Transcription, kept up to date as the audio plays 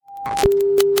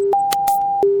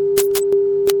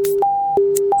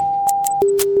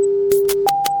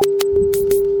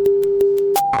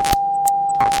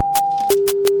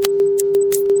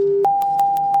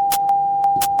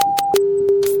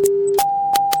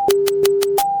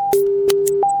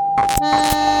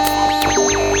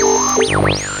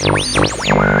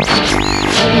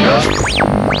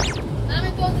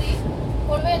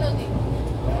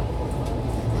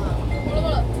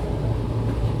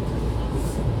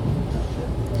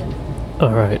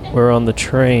Alright, we're on the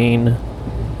train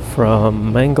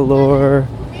from Mangalore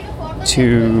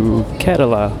to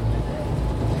Kerala.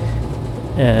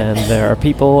 And there are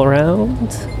people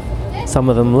around, some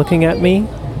of them looking at me.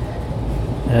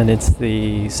 And it's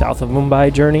the south of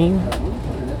Mumbai journey,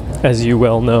 as you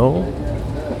well know.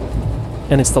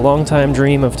 And it's the long-time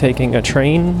dream of taking a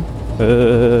train.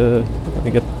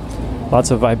 We get lots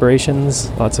of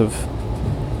vibrations, lots of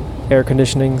air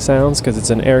conditioning sounds, because it's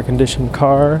an air-conditioned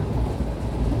car.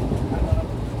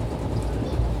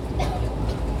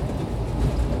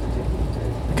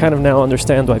 Kind of now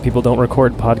understand why people don't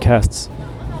record podcasts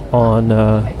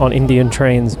on Indian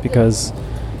trains, because,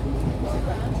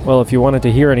 well, if you wanted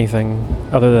to hear anything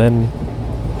other than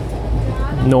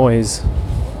noise,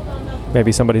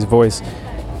 maybe somebody's voice,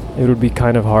 it would be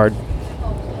kind of hard.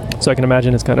 So I can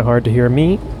imagine it's kind of hard to hear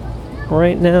me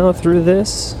right now through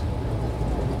this.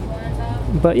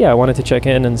 But yeah, I wanted to check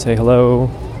in and say hello.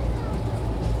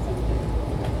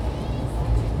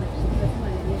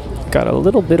 Got a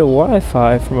little bit of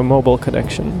Wi-Fi from a mobile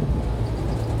connection.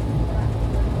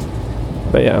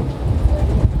 But yeah.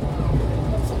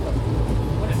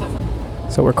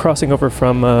 So we're crossing over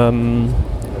from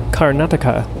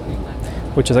Karnataka,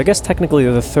 which is, I guess, technically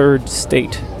the third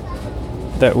state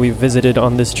that we visited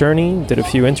on this journey. Did a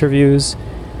few interviews.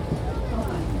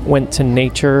 Went to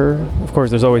nature. Of course,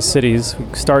 there's always cities.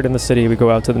 We start in the city, we go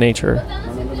out to the nature.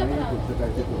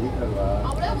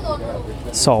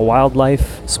 Saw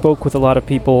wildlife, spoke with a lot of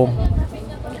people.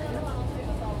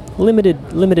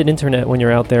 Limited internet when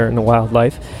you're out there in the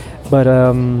wildlife. But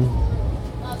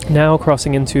now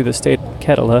crossing into the state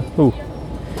Kerala. Ooh.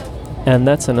 And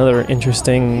that's another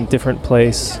interesting, different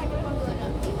place.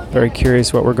 Very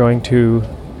curious what we're going to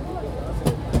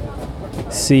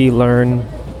see, learn,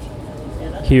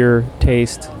 hear,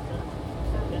 taste,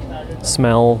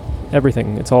 smell,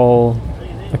 everything. It's all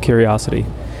a curiosity.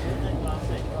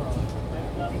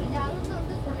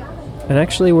 And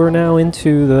actually, we're now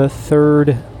into the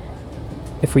third,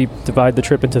 if we divide the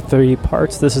trip into 3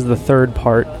 parts, this is the third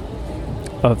part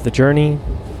of the journey.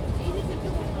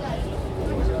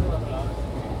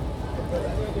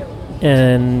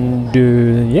 And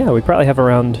yeah, we probably have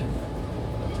around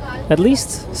at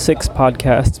least 6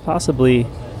 podcasts, possibly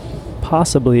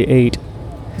 8,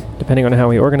 depending on how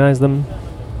we organize them.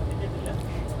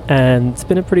 And it's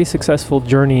been a pretty successful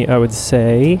journey, I would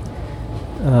say.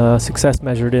 Success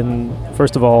measured in,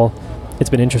 first of all, it's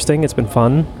been interesting, it's been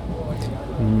fun.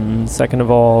 Second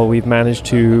of all, we've managed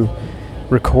to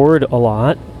record a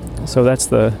lot, so that's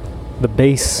the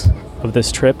base of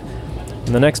this trip.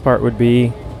 And the next part would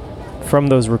be, from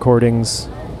those recordings,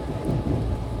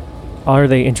 are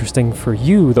they interesting for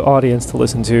you, the audience, to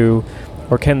listen to,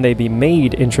 or can they be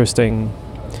made interesting?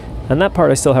 And that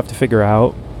part I still have to figure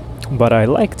out, but I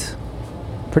liked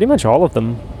pretty much all of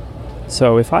them.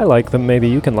 So if I like them, maybe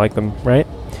you can like them, right?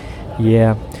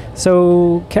 Yeah.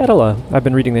 So, Kerala. I've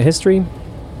been reading the history.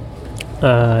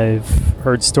 I've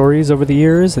heard stories over the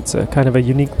years. It's a kind of a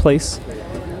unique place.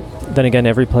 Then again,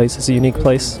 every place is a unique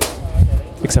place,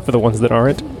 except for the ones that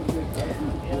aren't.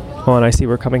 Oh, and I see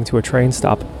we're coming to a train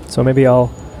stop. So maybe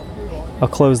I'll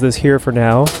close this here for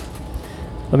now.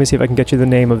 Let me see if I can get you the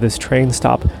name of this train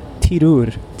stop.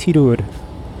 Tirur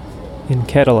in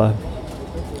Kerala.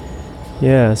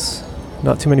 Yes.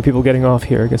 Not too many people getting off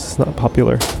here. I guess it's not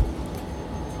popular.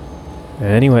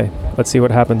 Anyway, let's see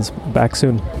what happens. Back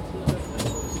soon.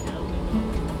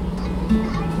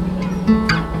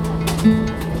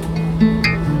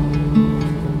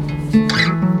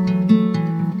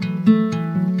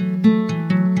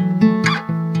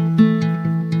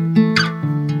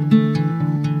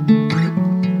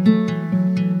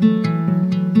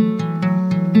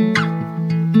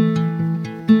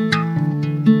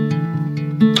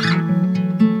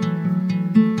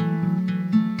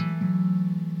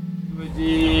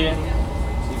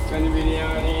 Chicken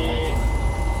biryani.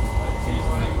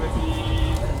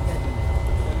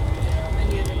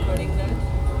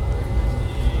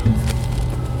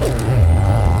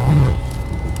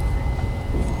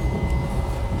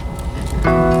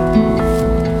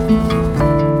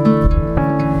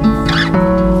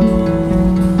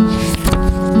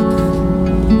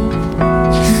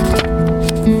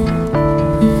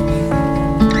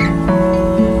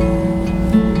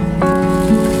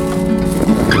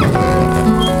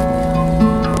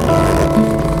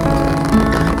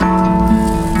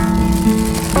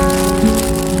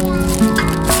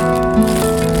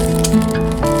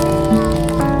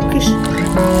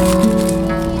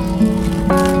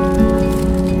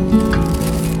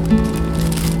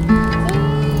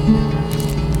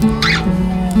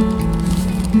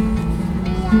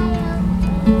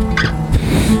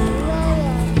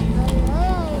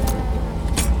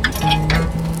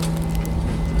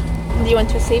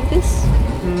 want to save this?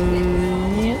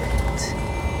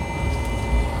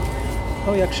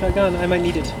 Oh, Yakshagan. I might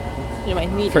need it. You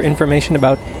might need For it. information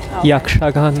about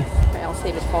Yakshagan. I'll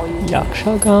save it for you.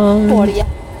 Yakshagan. For you.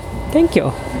 Thank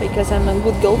you. Because I'm a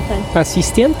good girlfriend.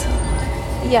 Assistant?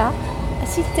 Yeah.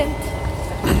 Assistant.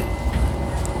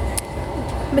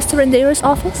 Mr. Rendero's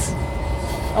office?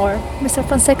 Or Mr.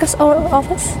 Fonseca's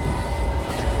office?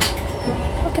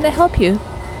 How can I help you?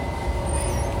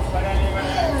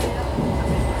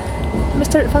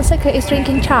 Mr. Fonseca is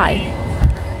drinking chai.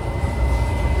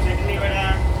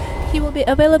 He will be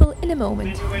available in a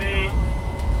moment.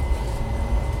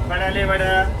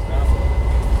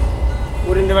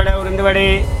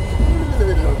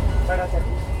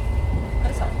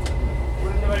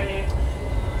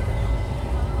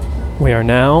 We are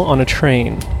now on a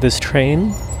train. This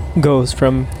train goes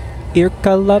from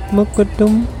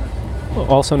Irkalapmukudum,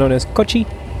 also known as Kochi,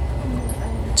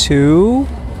 to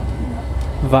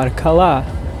Varkala.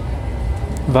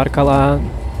 Varkala,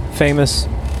 famous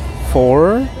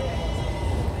for...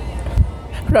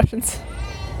 Russians.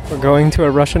 We're going to a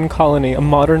Russian colony, a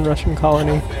modern Russian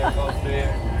colony.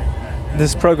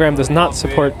 This program does not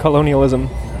support colonialism.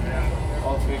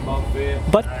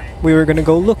 But we were going to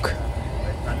go look.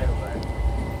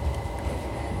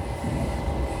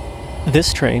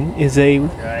 This train is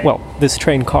this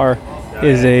train car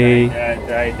is a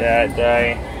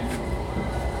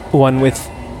one with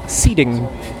seating,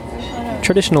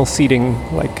 traditional seating,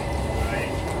 like,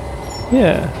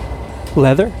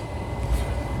 leather,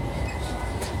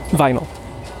 vinyl,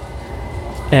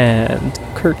 and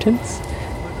curtains,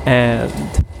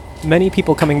 and many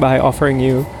people coming by offering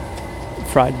you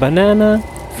fried banana,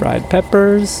 fried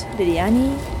peppers,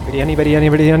 Biryani. biryani,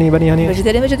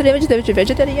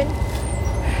 Vegetarian.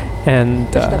 and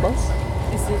Vegetables.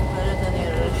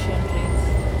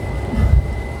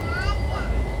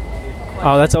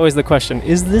 oh, that's always the question.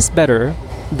 Is this better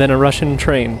than a Russian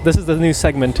train? This is the new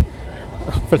segment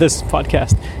for this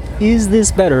podcast. Is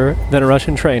this better than a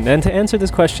Russian train? And to answer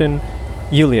this question,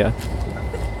 Yulia,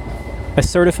 a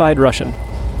certified Russian.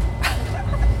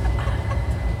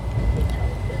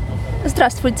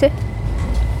 Здравствуйте.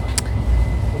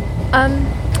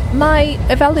 My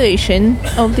evaluation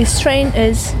of this train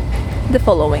is the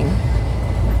following.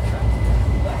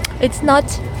 It's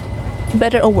not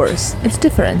better or worse. It's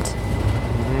different.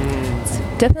 It's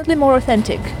definitely more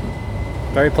authentic.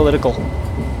 Very political.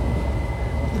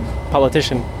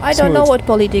 Politician. I don't know what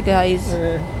Politica is.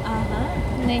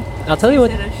 I'll tell you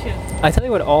what. I tell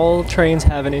you what. All trains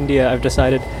have in India. I've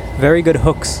decided very good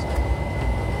hooks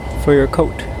for your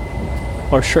coat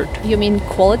or shirt. You mean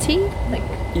quality? Like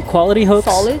Quality hooks.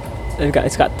 solid?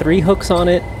 It's got 3 hooks on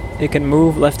it. It can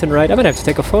move left and right. I'm gonna have to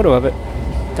take a photo of it.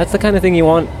 That's the kind of thing you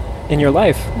want in your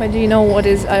life. But do you know what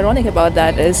is ironic about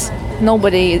that is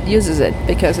nobody uses it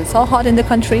because it's so hot in the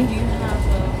country.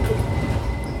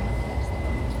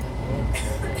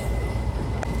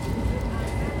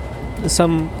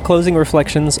 Some closing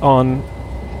reflections on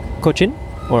Cochin,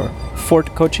 or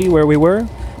Fort Kochi, where we were.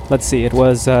 Let's see, it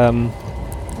was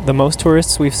the most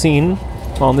tourists we've seen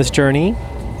on this journey.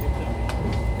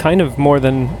 Kind of more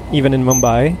than even in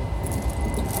Mumbai.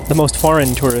 The most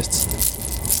foreign tourists.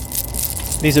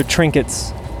 These are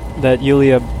trinkets that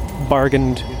Yulia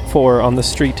bargained for on the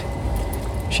street.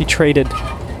 She trading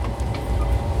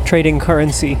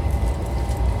currency.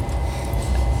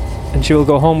 And she will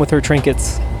go home with her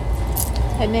trinkets.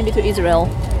 And maybe to Israel.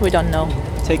 We don't know.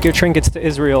 Take your trinkets to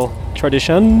Israel.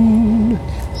 Tradition.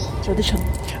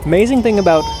 Amazing thing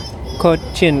about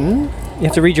Cochin, you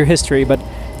have to read your history, but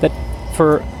that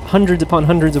for hundreds upon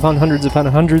hundreds upon hundreds upon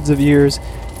hundreds of years,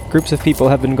 groups of people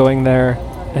have been going there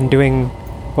and doing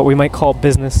what we might call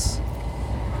business.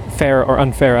 Fair or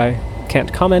unfair, I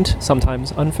can't comment.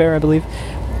 Sometimes unfair, I believe.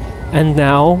 And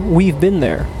now we've been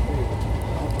there.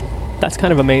 That's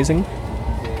kind of amazing.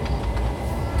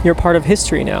 You're part of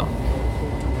history now.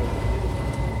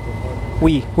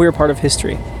 We're part of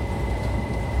history.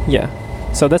 Yeah.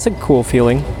 So that's a cool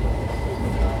feeling.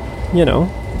 You know.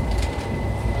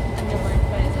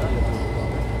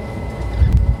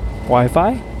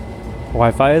 Wi-Fi?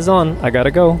 Wi-Fi is on. I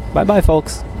gotta go. Bye-bye,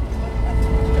 folks.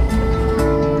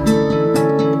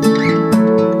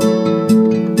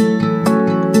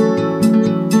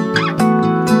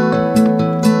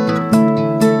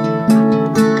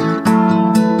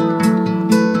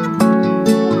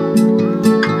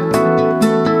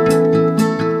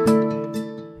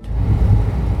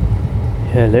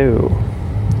 Hello.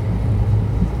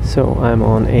 So I'm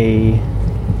on a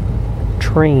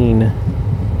train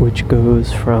which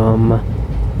goes from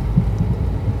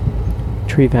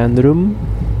Trivandrum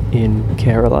in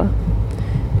Kerala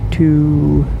to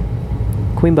to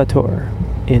Coimbatore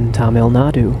in Tamil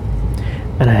Nadu,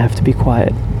 and I have to be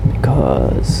quiet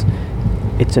because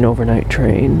it's an overnight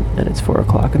train and it's 4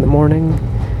 o'clock in the morning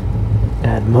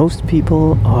and most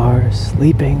people are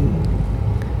sleeping.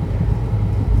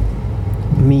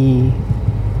 Me,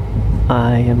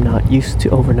 I am not used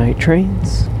to overnight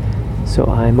trains, so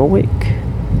I'm awake,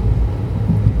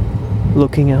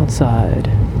 looking outside,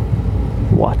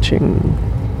 watching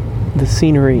the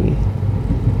scenery.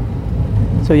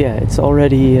 So yeah, it's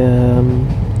already,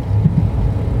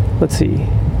 let's see.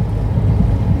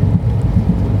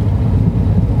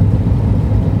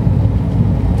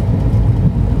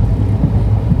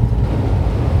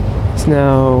 It's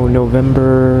now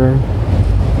November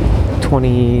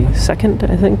 22nd,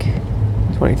 I think.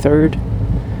 23rd.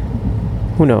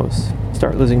 Who knows?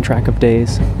 Start losing track of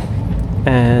days.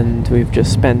 And we've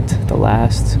just spent the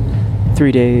last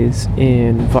 3 days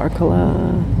in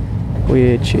Varkala,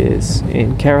 which is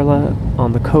in Kerala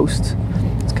on the coast.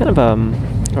 It's kind of a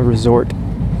resort.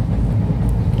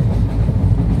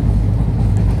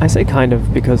 I say kind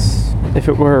of because if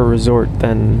it were a resort,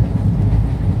 then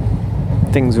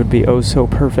things would be oh so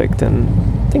perfect, and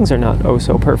things are not oh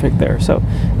so perfect there, so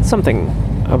it's something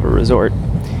of a resort.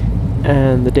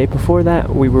 And the day before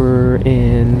that we were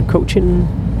in Cochin,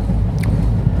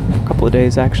 a couple of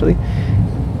days actually,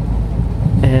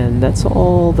 and that's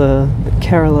all the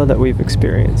Kerala that we've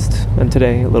experienced. And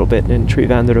today a little bit in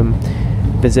Trivandrum,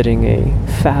 visiting a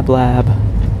Fab Lab,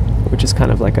 which is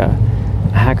kind of like a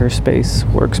hackerspace,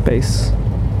 workspace,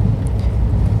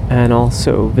 and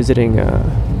also visiting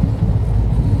a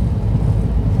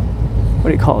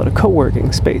a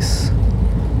co-working space,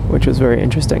 which was very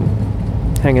interesting.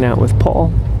 Hanging out with Paul.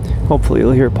 Hopefully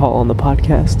you'll hear Paul on the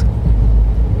podcast.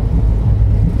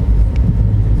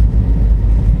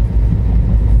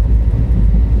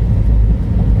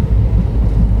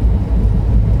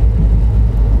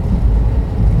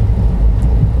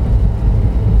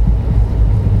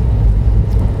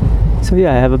 So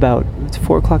yeah, it's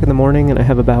 4 o'clock in the morning and I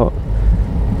have about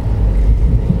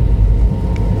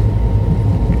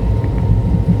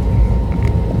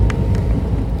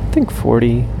I think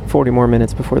 40 more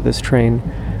minutes before this train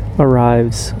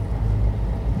arrives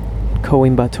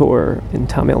Coimbatore in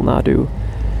Tamil Nadu,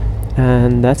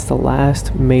 and that's the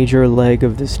last major leg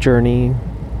of this journey.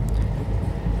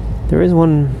 There is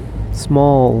one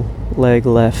small leg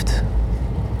left,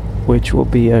 which will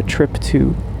be a trip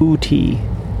to Ooty,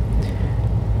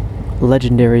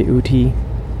 legendary Ooty.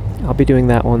 I'll be doing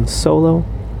that one solo,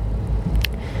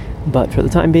 but for the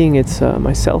time being it's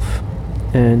myself,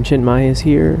 and Chinmay is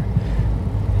here,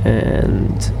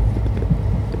 and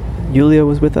Yulia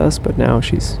was with us, but now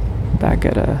she's back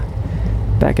at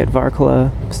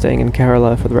Varkala, staying in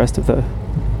Kerala for the rest of the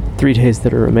 3 days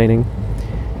that are remaining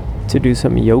to do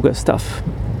some yoga stuff.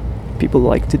 People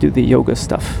like to do the yoga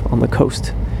stuff on the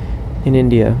coast in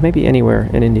India, maybe anywhere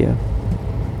in India.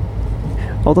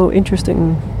 Although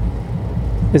interesting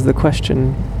is the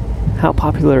question, how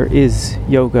popular is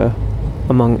yoga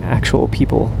among actual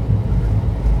people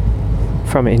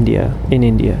from India, in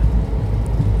India?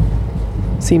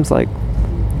 Seems like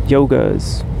yoga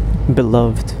is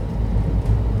beloved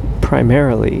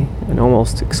primarily and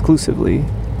almost exclusively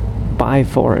by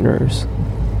foreigners,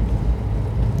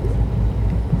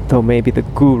 though maybe the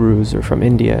gurus are from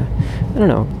India. I don't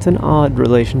know, it's an odd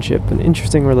relationship, an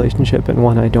interesting relationship, and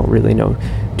one I don't really know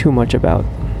too much about,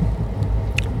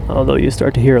 although you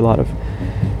start to hear a lot of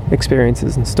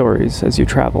experiences and stories as you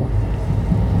travel.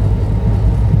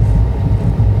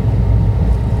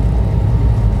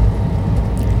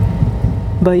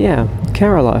 But yeah,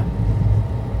 Kerala.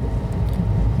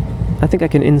 I think I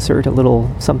can insert a little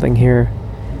something here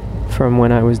from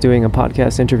when I was doing a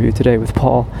podcast interview today with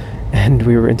Paul, and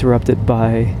we were interrupted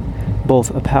by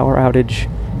both a power outage,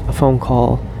 a phone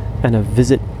call, and a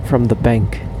visit from the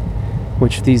bank,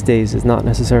 which these days is not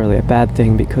necessarily a bad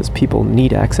thing because people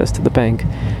need access to the bank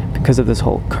because of this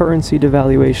whole currency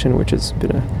devaluation, which has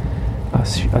been a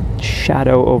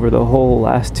shadow over the whole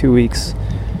last 2 weeks.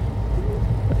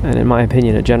 And in my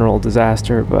opinion, a general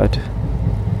disaster, but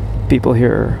people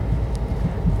here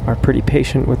are pretty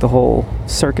patient with the whole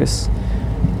circus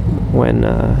when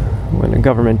a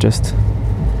government just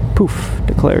poof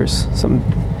declares some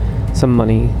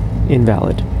money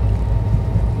invalid.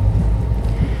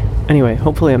 Anyway,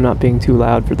 hopefully I'm not being too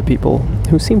loud for the people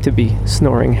who seem to be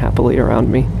snoring happily around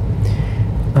me.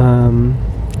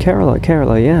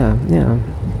 Kerala, yeah.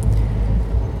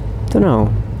 Don't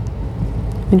know.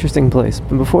 Interesting place.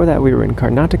 But before that, we were in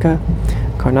Karnataka.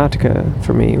 Karnataka,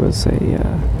 for me, was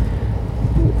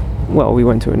we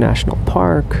went to a national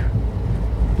park.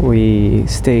 We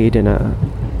stayed in a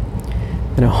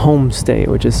and a homestay,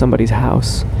 which is somebody's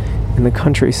house in the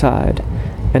countryside.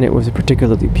 And it was a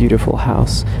particularly beautiful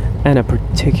house and a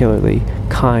particularly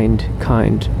kind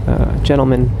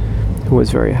gentleman who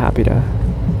was very happy to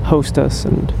host us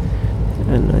and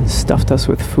stuffed us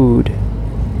with food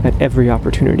at every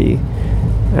opportunity.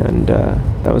 And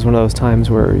that was one of those times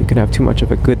where you can have too much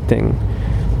of a good thing.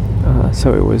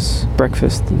 So it was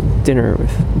breakfast and dinner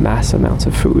with mass amounts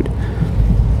of food.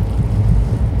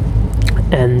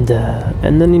 And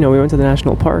then, we went to the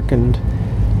national park and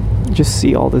just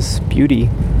see all this beauty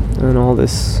and all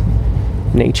this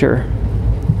nature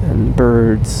and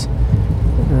birds.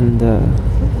 And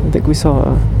I think we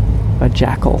saw a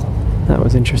jackal. That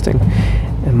was interesting.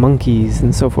 And monkeys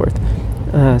and so forth.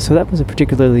 So that was a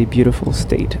particularly beautiful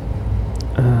state.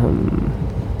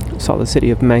 Saw the city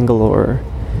of Mangalore,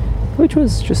 which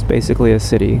was just basically a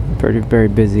city, very, very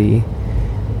busy,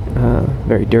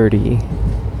 very dirty,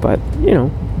 but,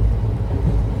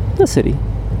 a city.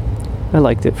 I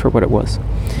liked it for what it was.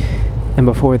 And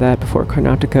before that, before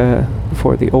Karnataka,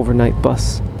 before the overnight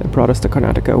bus that brought us to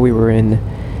Karnataka, we were in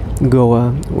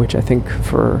Goa, which I think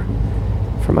for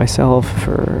myself,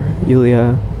 for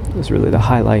Yulia, was really the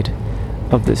highlight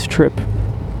of this trip.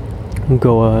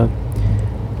 Goa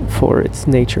for its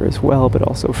nature as well, but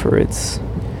also for its,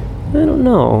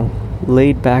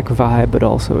 laid back vibe, but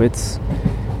also its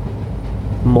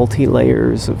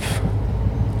multi-layers of,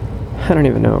 I don't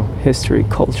even know, history,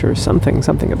 culture,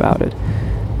 something about it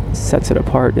sets it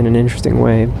apart in an interesting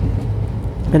way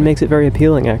and makes it very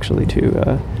appealing actually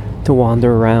to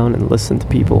wander around and listen to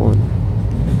people. And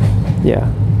yeah,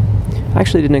 I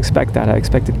actually didn't expect that. I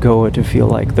expected Goa to feel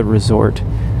like the resort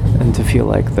and to feel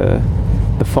like the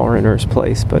foreigner's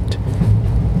place, but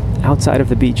outside of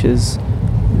the beaches,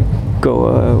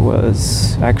 Goa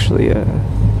was actually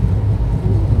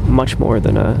much more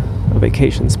than a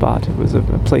vacation spot. It was a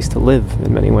place to live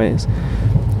in many ways.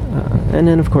 And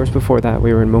then, of course, before that,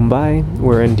 we were in Mumbai,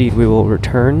 where indeed we will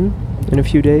return in a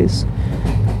few days.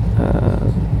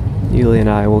 Yuli and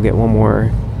I will get one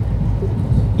more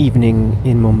evening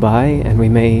in Mumbai, and we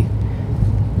may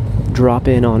drop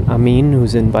in on Amin,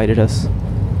 who's invited us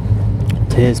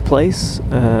to his place,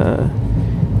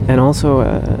 and also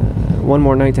one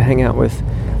more night to hang out with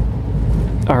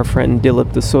our friend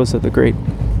Dilip D'Souza, the great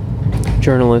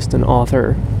journalist and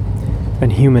author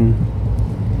and human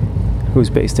who's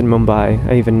based in Mumbai.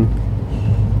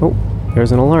 Oh,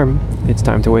 there's an alarm. It's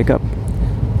time to wake up.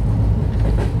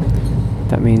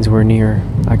 That means we're near.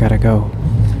 I gotta go.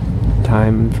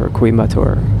 Time for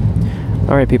Coimbatore.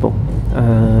 Alright, people.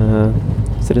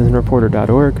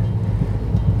 Citizenreporter.org,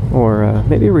 or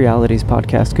maybe Realities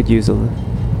Podcast could use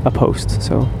a post.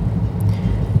 So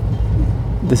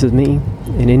this is me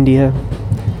in India,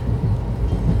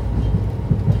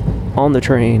 on the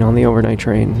train, on the overnight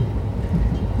train,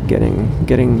 getting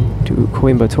to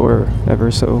Coimbatore ever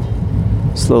so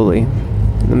slowly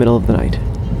in the middle of the night.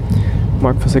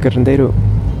 Mark Fonseca Rendeiro.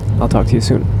 I'll talk to you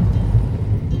soon.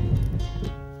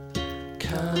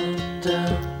 Calm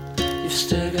down, you've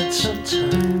still got some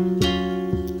time.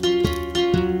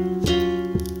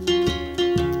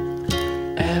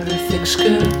 Everything's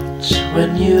good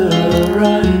when you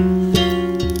arrive.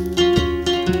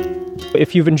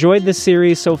 If you've enjoyed this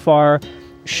series so far,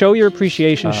 show your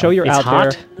appreciation, show you're out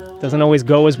hot. there. Doesn't always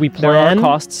go as we plan. There are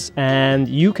costs, and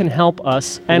you can help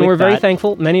us. And we're very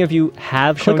thankful. Many of you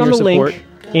have shown your support. Link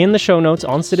in the show notes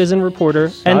on Citizen Reporter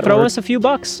and throw us a few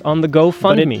bucks on the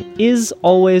GoFundMe. It is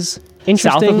always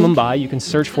interesting. South of Mumbai, you can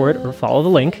search for it or follow the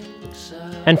link.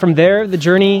 And from there, the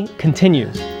journey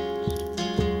continues.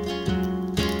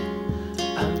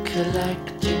 I'm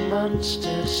collecting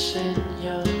monsters in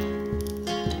your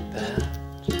bed.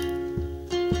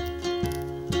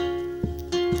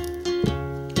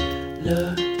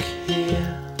 Look